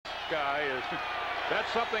guy is, that's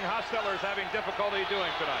something Hostetler is having difficulty doing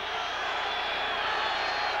tonight.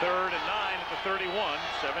 3rd and 9 at the 31.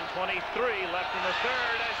 7:23 left in the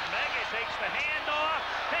third as Meggett takes the handoff,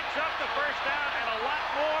 picks up the first down and a lot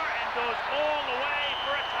more, and goes all the way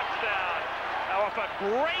for a touchdown. Now, off a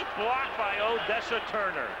great block by Odessa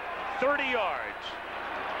Turner. 30 yards.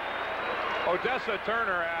 Odessa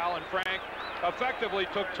Turner, Al and Frank, effectively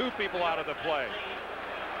took 2 people out of the play.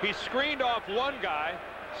 He screened off one guy,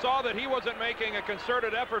 saw that he wasn't making a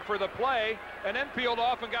concerted effort for the play, and then peeled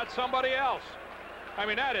off and got somebody else. I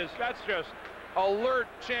mean, that's just alert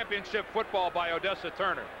championship football by Odessa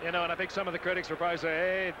Turner. You know, and I think some of the critics will probably say,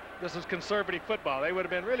 hey, this is conservative football. They would have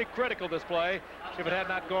been really critical this play if it had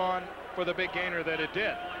not gone for the big gainer that it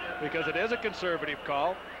did, because it is a conservative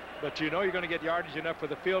call, but you know you're going to get yardage enough for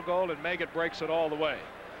the field goal, and Meggett breaks it all the way.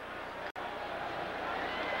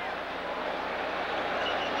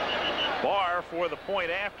 Barr for the point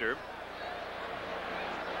after.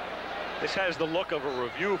 This has the look of a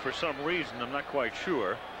review for some reason. I'm not quite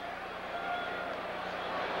sure.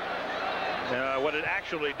 What it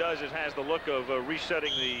actually does is has the look of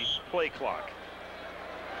resetting the play clock.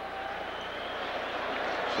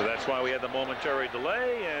 So that's why we had the momentary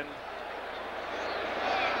delay, and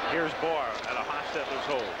here's Barr at a Hostetler's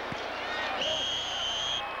hold.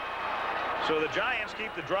 So the Giants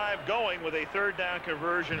keep the drive going with a 3rd down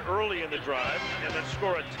conversion early in the drive, and then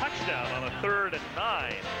score a touchdown on a 3rd and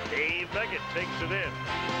 9. Dave Meggett takes it in.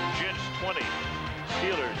 Gents 20,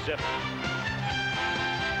 Steelers 7.